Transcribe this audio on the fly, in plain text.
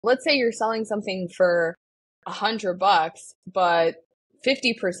let's say you're selling something for $100, but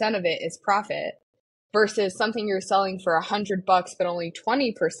 50% of it is profit versus something you're selling for $100, but only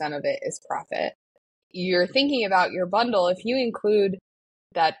 20% of it is profit. You're thinking about your bundle. If you include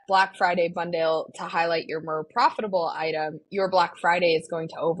that Black Friday bundle to highlight your more profitable item, your Black Friday is going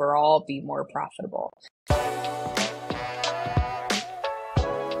to overall be more profitable.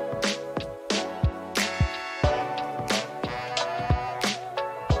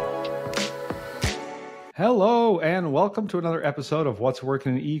 Hello, and welcome to another episode of What's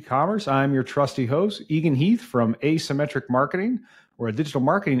Working in E-commerce. I'm your trusty host, Eagan Heath from Asymmetric Marketing. We're a digital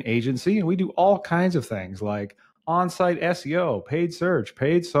marketing agency, and we do all kinds of things like on-site SEO, paid search,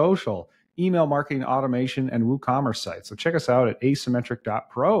 paid social, email marketing automation, and WooCommerce sites. So check us out at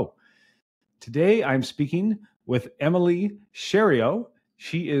asymmetric.pro. Today, I'm speaking with Emily Schario.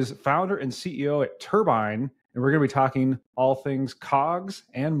 She is founder and CEO at Turbine, and we're going to be talking all things COGS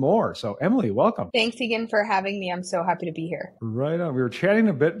and more. So Emily, welcome. Thanks, Eagan, for having me. I'm so happy to be here. Right on. We were chatting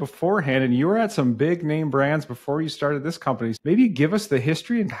a bit beforehand, and you were at some big name brands before you started this company. Maybe give us the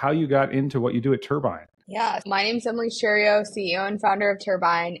history and how you got into what you do at Turbine. Yeah, my name's Emily Schario, CEO and founder of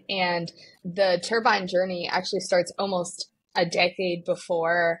Turbine. And the Turbine journey actually starts almost a decade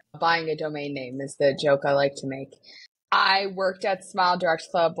before buying a domain name, is the joke I like to make. I worked at Smile Direct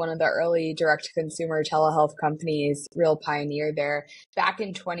Club, one of the early direct-to-consumer telehealth companies, real pioneer there, back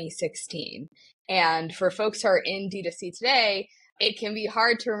in 2016. And for folks who are in D2C today, it can be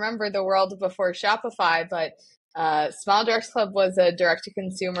hard to remember the world before Shopify, but Smile Direct Club was a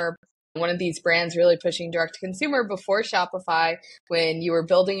direct-to-consumer, one of these brands really pushing direct-to-consumer before Shopify, when you were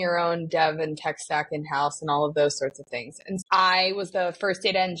building your own dev and tech stack in-house and all of those sorts of things. And I was the first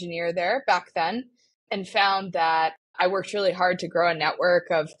data engineer there back then and found that I worked really hard to grow a network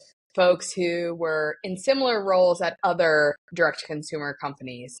of folks who were in similar roles at other direct-to-consumer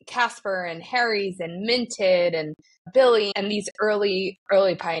companies, Casper and Harry's and Minted and Billy and these early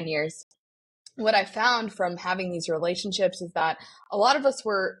pioneers. What I found from having these relationships is that a lot of us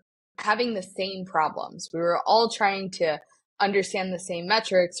were having the same problems. We were all trying to understand the same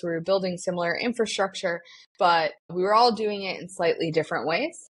metrics. We were building similar infrastructure, but we were all doing it in slightly different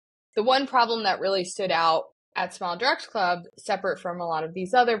ways. The one problem that really stood out at Smile Direct Club, separate from a lot of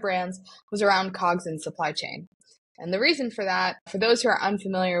these other brands, was around COGS and supply chain. And the reason for that, for those who are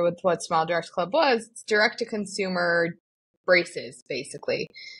unfamiliar with what Smile Direct Club was, it's direct-to-consumer braces, basically.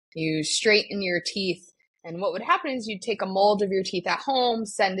 You straighten your teeth, and what would happen is you'd take a mold of your teeth at home,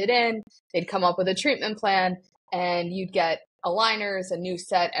 send it in, they'd come up with a treatment plan, and you'd get aligners, a new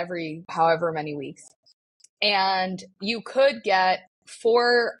set every however many weeks. And you could get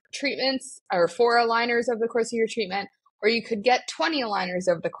 4 treatments or 4 aligners over the course of your treatment, or you could get 20 aligners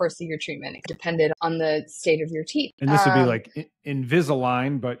over the course of your treatment. It depended on the state of your teeth. And this would be like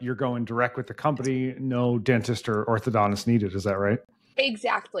Invisalign, but you're going direct with the company, no dentist or orthodontist needed. Is that right?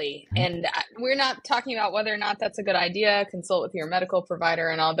 Exactly. And we're not talking about whether or not that's a good idea. Consult with your medical provider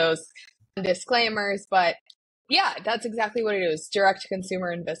and all those disclaimers, but yeah, that's exactly what it is.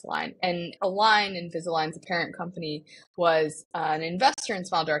 Direct-to-consumer Invisalign. And Align, Invisalign's parent company, was an investor in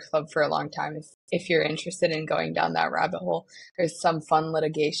Smile Direct Club for a long time. If you're interested in going down that rabbit hole, there's some fun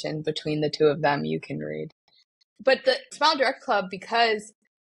litigation between the two of them you can read. But the Smile Direct Club, because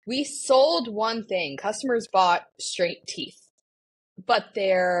we sold one thing, customers bought straight teeth, but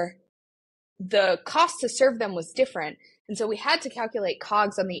the cost to serve them was different. And so we had to calculate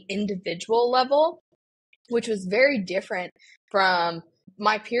COGS on the individual level, which was very different from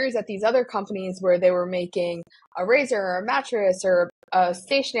my peers at these other companies where they were making a razor or a mattress or a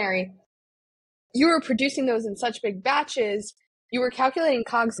stationery. You were producing those in such big batches, you were calculating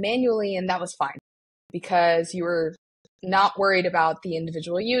COGS manually, and that was fine because you were not worried about the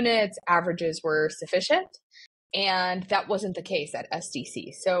individual units, averages were sufficient, and that wasn't the case at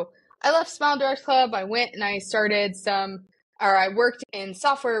SDC. So I left Smile Direct Club, I went and I worked in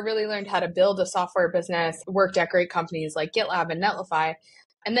software, really learned how to build a software business, worked at great companies like GitLab and Netlify.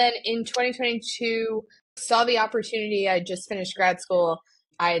 And then in 2022, saw the opportunity. I just finished grad school.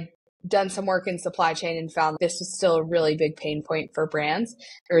 I had done some work in supply chain and found this was still a really big pain point for brands.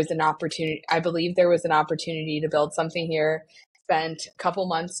 There was an opportunity. I believe there was an opportunity to build something here. Spent a couple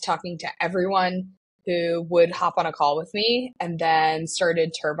months talking to everyone who would hop on a call with me, and then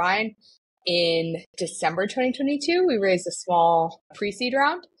started Turbine. In December 2022, we raised a small pre-seed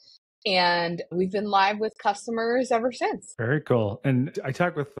round, and we've been live with customers ever since. Very cool. And I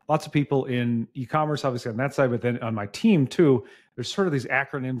talk with lots of people in e-commerce, obviously on that side, but then on my team too, there's sort of these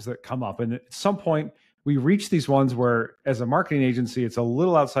acronyms that come up. And at some point we reach these ones where as a marketing agency, it's a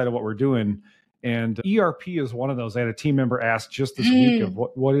little outside of what we're doing. And ERP is one of those. I had a team member ask just this week of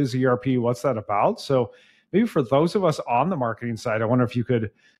what is ERP? What's that about? So maybe for those of us on the marketing side, I wonder if you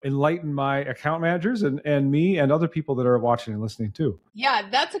could enlighten my account managers and me and other people that are watching and listening too. Yeah,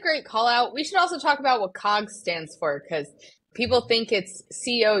 that's a great call out. We should also talk about what COGS stands for, because people think it's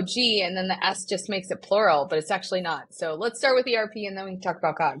COG and then the S just makes it plural, but it's actually not. So let's start with ERP and then we can talk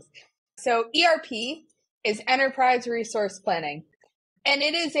about COGS. So ERP is Enterprise Resource Planning. And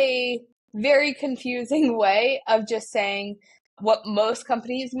it is a very confusing way of just saying what most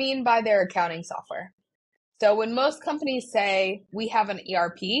companies mean by their accounting software. So when most companies say we have an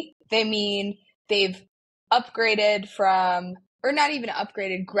ERP, they mean they've upgraded from, or not even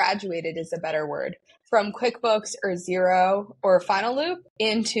upgraded, graduated is a better word, from QuickBooks or Xero or Final Loop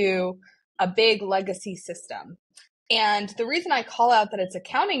into a big legacy system. And the reason I call out that it's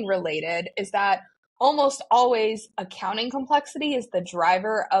accounting related is that almost always accounting complexity is the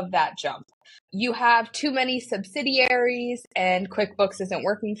driver of that jump. You have too many subsidiaries and QuickBooks isn't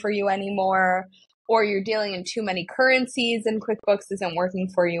working for you anymore, or you're dealing in too many currencies and QuickBooks isn't working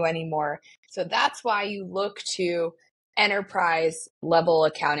for you anymore. So that's why you look to enterprise level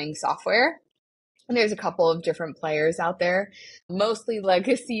accounting software. And there's a couple of different players out there, mostly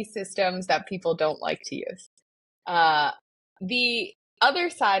legacy systems that people don't like to use. The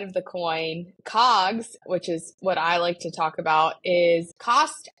other side of the coin, COGS, which is what I like to talk about, is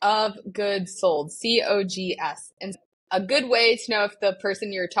cost of goods sold, COGS. And a good way to know if the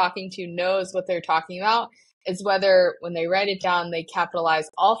person you're talking to knows what they're talking about is whether when they write it down, they capitalize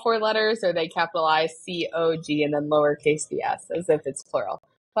all four letters or they capitalize COG and then lowercase the s as if it's plural.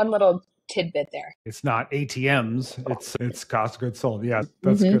 Fun little tidbit there. It's not ATMs, it's cost of goods sold. Yeah,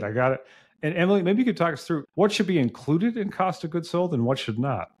 that's good. I got it. And Emily, maybe you could talk us through what should be included in cost of goods sold and what should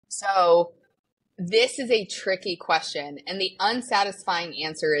not. So this is a tricky question, and the unsatisfying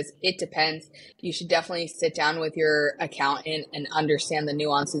answer is it depends. You should definitely sit down with your accountant and understand the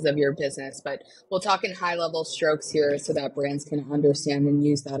nuances of your business, but we'll talk in high-level strokes here so that brands can understand and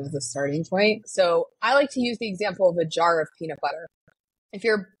use that as a starting point. So I like to use the example of a jar of peanut butter. If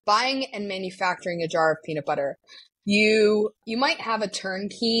you're buying and manufacturing a jar of peanut butter, you might have a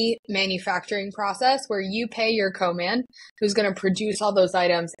turnkey manufacturing process where you pay your co-man who's going to produce all those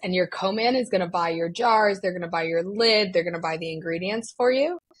items, and your co-man is going to buy your jars, they're going to buy your lid, they're going to buy the ingredients for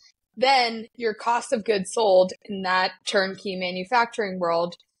you. Then your cost of goods sold in that turnkey manufacturing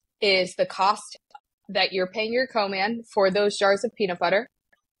world is the cost that you're paying your co-man for those jars of peanut butter,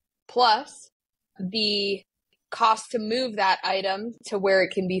 plus the cost to move that item to where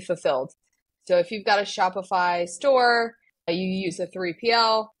it can be fulfilled. So if you've got a Shopify store, you use a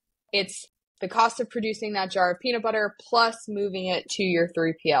 3PL, it's the cost of producing that jar of peanut butter plus moving it to your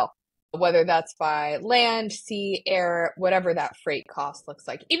 3PL, whether that's by land, sea, air, whatever that freight cost looks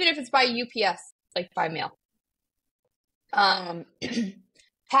like, even if it's by UPS, like by mail.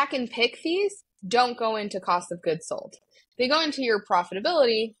 Pack and pick fees don't go into cost of goods sold. They go into your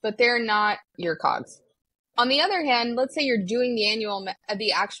profitability, but they're not your COGS. On the other hand, let's say you're doing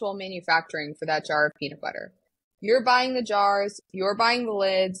the actual manufacturing for that jar of peanut butter. You're buying the jars, you're buying the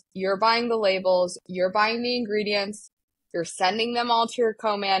lids, you're buying the labels, you're buying the ingredients, you're sending them all to your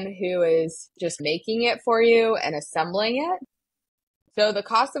co-man who is just making it for you and assembling it. So the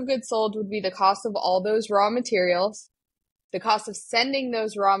cost of goods sold would be the cost of all those raw materials, the cost of sending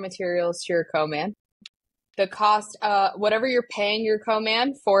those raw materials to your co-man, the cost, whatever you're paying your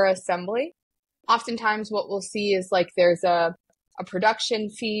co-man for assembly. Oftentimes what we'll see is like there's a production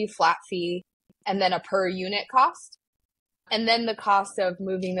fee, flat fee, and then a per unit cost. And then the cost of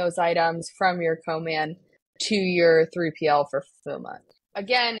moving those items from your co-man to your 3PL for fulfillment.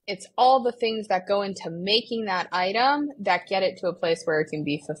 Again, it's all the things that go into making that item that get it to a place where it can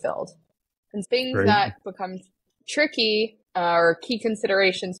be fulfilled. And things that become tricky or key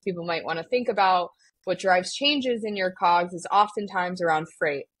considerations people might want to think about, what drives changes in your COGS is oftentimes around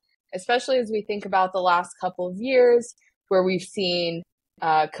freight. Especially as we think about the last couple of years where we've seen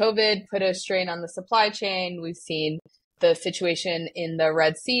COVID put a strain on the supply chain. We've seen the situation in the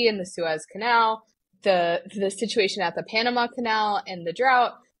Red Sea and the Suez Canal, the situation at the Panama Canal and the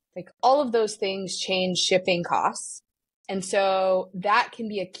drought. Like all of those things change shipping costs. And so that can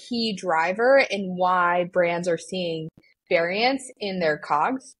be a key driver in why brands are seeing variance in their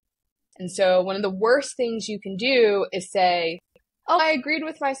COGS. And so one of the worst things you can do is say, oh, I agreed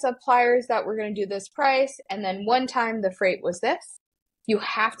with my suppliers that we're going to do this price, and then one time the freight was this. You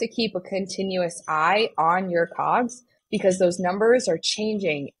have to keep a continuous eye on your COGS because those numbers are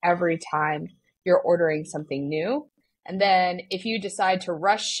changing every time you're ordering something new. And then if you decide to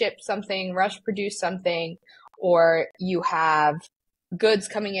rush ship something, rush produce something, or you have goods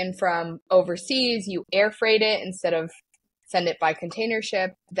coming in from overseas, you air freight it instead of send it by container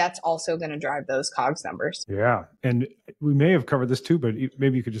ship. That's also going to drive those COGS numbers. Yeah. And we may have covered this too, but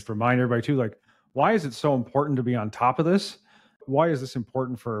maybe you could just remind everybody too, like, why is it so important to be on top of this? Why is this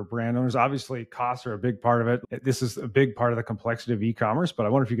important for brand owners? Obviously, costs are a big part of it. This is a big part of the complexity of e-commerce, but I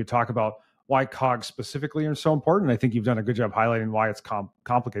wonder if you could talk about why COGS specifically are so important. I think you've done a good job highlighting why it's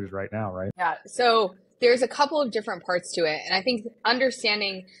complicated right now, right? Yeah. So there's a couple of different parts to it. And I think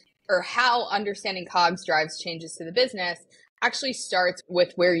understanding or how understanding COGS drives changes to the business actually starts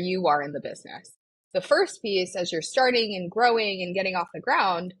with where you are in the business. The first piece, as you're starting and growing and getting off the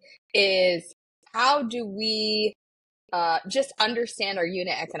ground, is how do we just understand our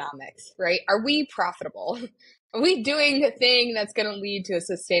unit economics, right? Are we profitable? Are we doing the thing that's going to lead to a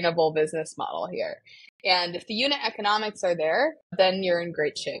sustainable business model here? And if the unit economics are there, then you're in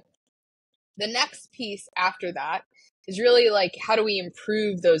great shape. The next piece after that is really like, how do we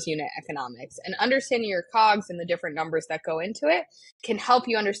improve those unit economics? And understanding your COGS and the different numbers that go into it can help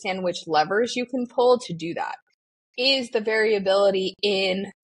you understand which levers you can pull to do that. Is the variability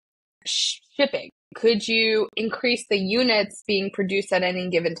in shipping? Could you increase the units being produced at any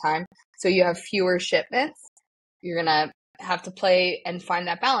given time so you have fewer shipments? You're going to have to play and find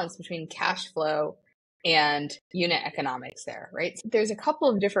that balance between cash flow and unit economics there, right? So there's a couple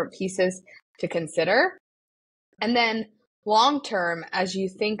of different pieces to consider. And then long term, as you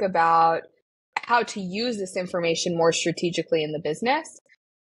think about how to use this information more strategically in the business,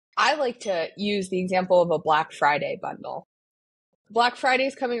 I like to use the example of a Black Friday bundle. Black Friday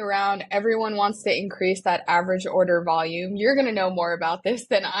is coming around. Everyone wants to increase that average order volume. You're going to know more about this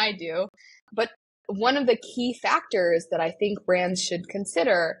than I do. But one of the key factors that I think brands should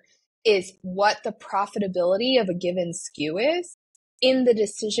consider is what the profitability of a given SKU is in the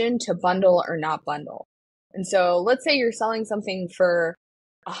decision to bundle or not bundle. And so let's say you're selling something for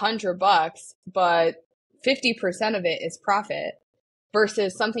 $100, but 50% of it is profit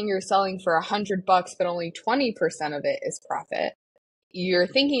versus something you're selling for $100, but only 20% of it is profit. You're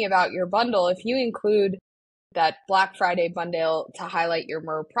thinking about your bundle. If you include that Black Friday bundle to highlight your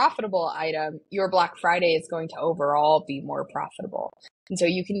more profitable item, your Black Friday is going to overall be more profitable. And so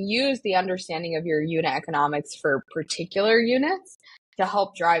you can use the understanding of your unit economics for particular units to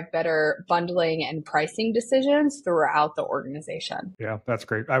help drive better bundling and pricing decisions throughout the organization. Yeah, that's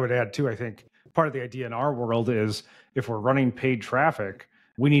great. I would add too, I think part of the idea in our world is if we're running paid traffic,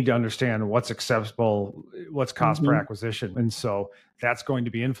 we need to understand what's acceptable, what's cost per acquisition. And so that's going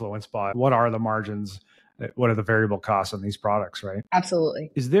to be influenced by what are the margins, what are the variable costs on these products, right?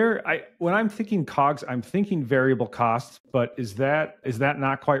 Absolutely. Is there, when I'm thinking COGS, I'm thinking variable costs, but is that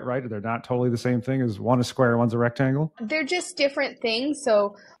not quite right? Are they not totally the same thing? Is one a square, one's a rectangle? They're just different things.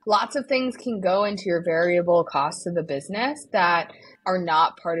 So lots of things can go into your variable costs of the business that are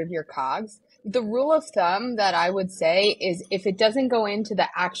not part of your COGS. The rule of thumb that I would say is if it doesn't go into the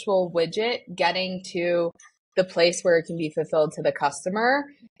actual widget getting to the place where it can be fulfilled to the customer,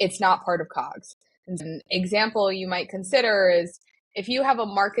 it's not part of COGS. An example you might consider is if you have a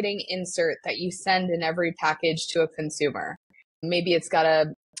marketing insert that you send in every package to a consumer, maybe it's got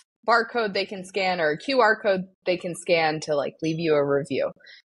a barcode they can scan or a QR code they can scan to like leave you a review.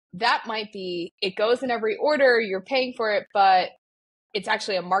 That might be, it goes in every order, you're paying for it, but it's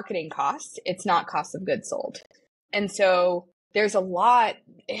actually a marketing cost. It's not cost of goods sold. And so there's a lot,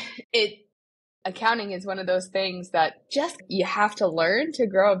 accounting is one of those things that just you have to learn to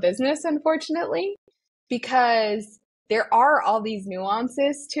grow a business, unfortunately, because there are all these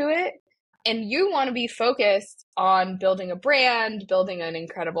nuances to it. And you want to be focused on building a brand, building an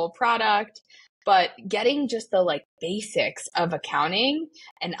incredible product, but getting just the like basics of accounting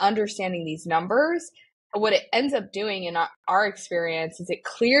and understanding these numbers. What it ends up doing in our experience is it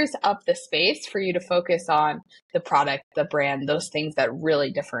clears up the space for you to focus on the product, the brand, those things that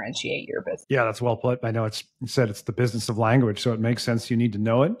really differentiate your business. Yeah, that's well put. I know it's said it's the business of language, so it makes sense you need to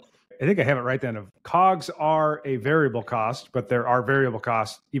know it. I think I have it right then. Of COGS are a variable cost, but there are variable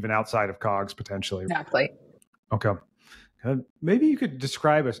costs even outside of COGS potentially. Exactly. Okay. Maybe you could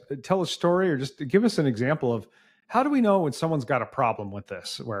tell a story or just give us an example of how do we know when someone's got a problem with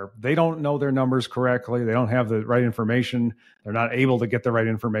this, where they don't know their numbers correctly, they don't have the right information, they're not able to get the right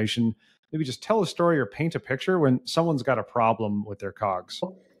information. Maybe just tell a story or paint a picture when someone's got a problem with their COGS.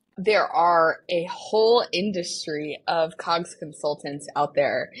 There are a whole industry of COGS consultants out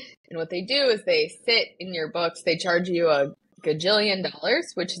there. And what they do is they sit in your books, they charge you a gajillion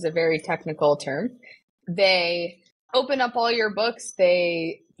dollars, which is a very technical term. They open up all your books,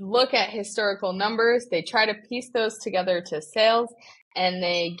 they look at historical numbers, they try to piece those together to sales, and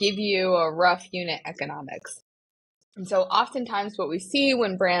they give you a rough unit economics. And so oftentimes what we see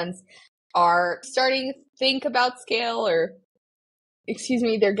when brands are starting to think about scale, or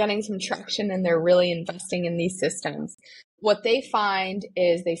they're getting some traction and they're really investing in these systems, what they find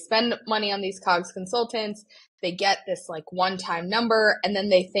is they spend money on these COGS consultants, they get this like one-time number, and then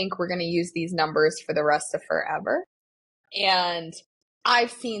they think we're going to use these numbers for the rest of forever. And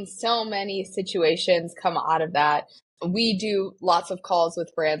I've seen so many situations come out of that. We do lots of calls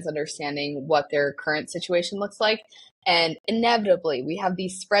with brands understanding what their current situation looks like. And inevitably, we have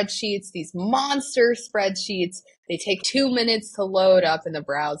these spreadsheets, these monster spreadsheets. They take 2 minutes to load up in the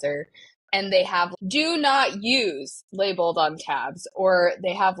browser. And they have do not use labeled on tabs, or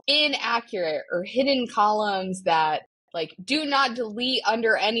they have inaccurate or hidden columns that like do not delete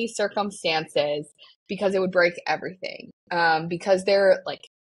under any circumstances, because it would break everything. Because they're like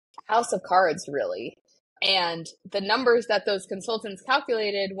house of cards, really. And the numbers that those consultants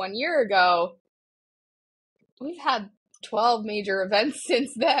calculated 1 year ago, we've had 12 major events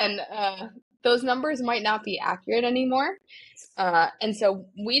since then. Those numbers might not be accurate anymore. And so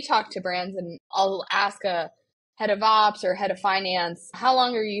we talk to brands, and I'll ask a head of ops or head of finance, how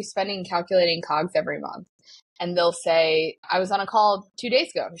long are you spending calculating COGS every month? And they'll say, I was on a call 2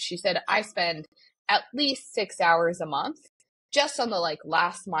 days ago. She said, I spend at least 6 hours a month just on the like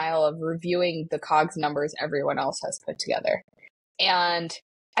last mile of reviewing the COGS numbers everyone else has put together. And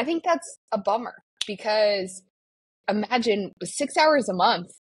I think that's a bummer, because imagine 6 hours a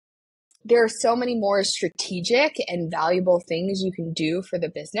month. There are so many more strategic and valuable things you can do for the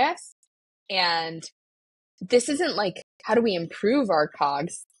business. And this isn't like, how do we improve our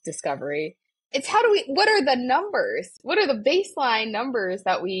COGS discovery? It's what are the numbers? What are the baseline numbers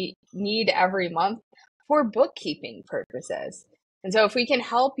that we need every month for bookkeeping purposes? And so if we can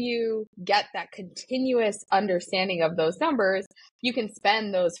help you get that continuous understanding of those numbers, you can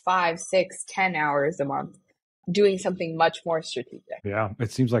spend those 5, 6, 10 hours a month doing something much more strategic. Yeah,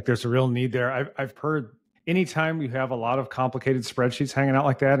 it seems like there's a real need there. I've heard anytime you have a lot of complicated spreadsheets hanging out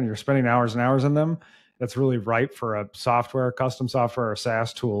like that and you're spending hours and hours in them, that's really ripe for a custom software or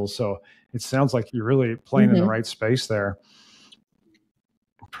SaaS tool. So it sounds like you're really playing in the right space there.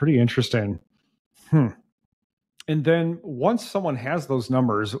 Pretty interesting. And then once someone has those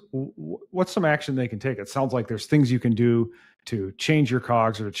numbers, what's some action they can take? It sounds like there's things you can do to change your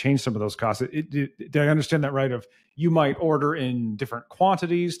COGS or to change some of those costs. Did I understand that right? Of you might order in different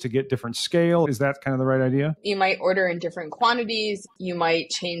quantities to get different scale. Is that kind of the right idea? You might order in different quantities. You might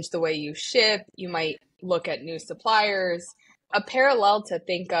change the way you ship. You might look at new suppliers. A parallel to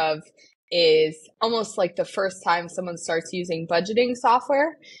think of is almost like the first time someone starts using budgeting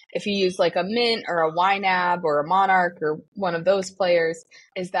software. If you use like a Mint or a YNAB or a Monarch or one of those players,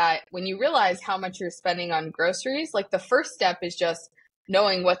 is that when you realize how much you're spending on groceries, like the first step is just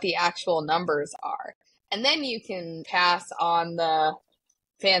knowing what the actual numbers are. And then you can pass on the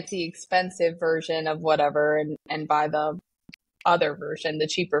fancy, expensive version of whatever and buy the other version, the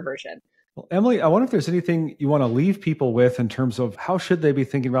cheaper version. Well, Emily, I wonder if there's anything you want to leave people with in terms of how should they be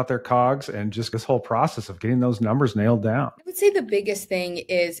thinking about their COGS and just this whole process of getting those numbers nailed down. I would say the biggest thing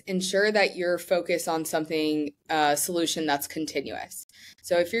is ensure that you're focused on something, solution that's continuous.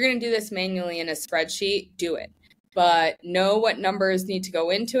 So if you're going to do this manually in a spreadsheet, do it. But know what numbers need to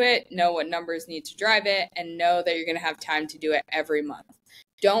go into it, know what numbers need to drive it, and know that you're going to have time to do it every month.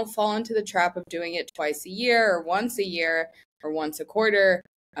 Don't fall into the trap of doing it twice a year or once a quarter.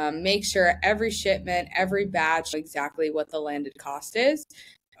 Make sure every shipment, every batch, exactly what the landed cost is.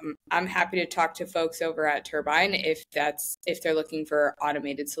 I'm happy to talk to folks over at Turbine if they're looking for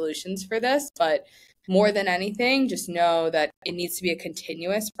automated solutions for this. But more than anything, just know that it needs to be a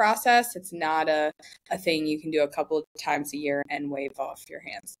continuous process. It's not a thing you can do a couple of times a year and wave off your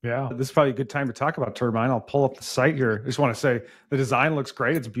hands. Yeah, this is probably a good time to talk about Turbine. I'll pull up the site here. I just want to say the design looks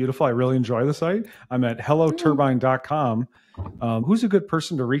great. It's beautiful. I really enjoy the site. I'm at helloturbine.com. Who's a good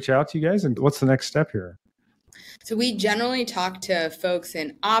person to reach out to you guys, and what's the next step here? So we generally talk to folks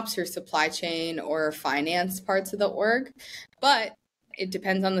in ops or supply chain or finance parts of the org, but it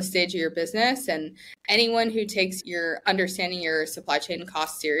depends on the stage of your business, and anyone who takes your understanding your supply chain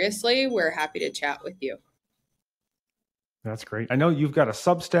costs seriously, we're happy to chat with you. That's great. I know you've got a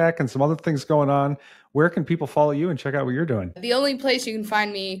Substack and some other things going on. Where can people follow you and check out what you're doing? The only place you can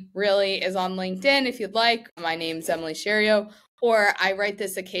find me really is on LinkedIn if you'd like. My name's Emily Schario, or I write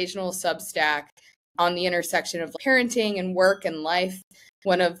this occasional Substack on the intersection of parenting and work and life.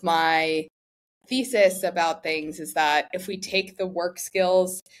 One of my thesis about things is that if we take the work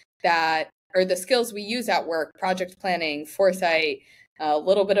skills or the skills we use at work, project planning, foresight, a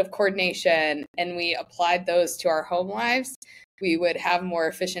little bit of coordination, and we applied those to our home lives, we would have more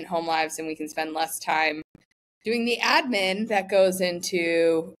efficient home lives and we can spend less time doing the admin that goes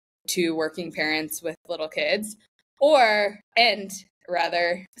into two working parents with little kids, and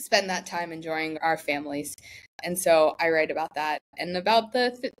rather spend that time enjoying our families. And so I write about that and about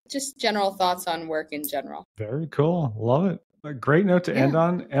the just general thoughts on work in general. Very cool. Love it. A great note to end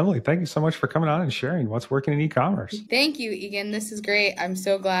on. Emily, thank you so much for coming on and sharing what's working in e-commerce. Thank you, Eagan. This is great. I'm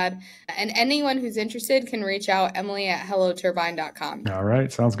so glad. And anyone who's interested can reach out, Emily at helloturbine.com. All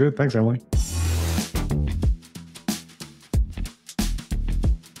right. Sounds good. Thanks, Emily.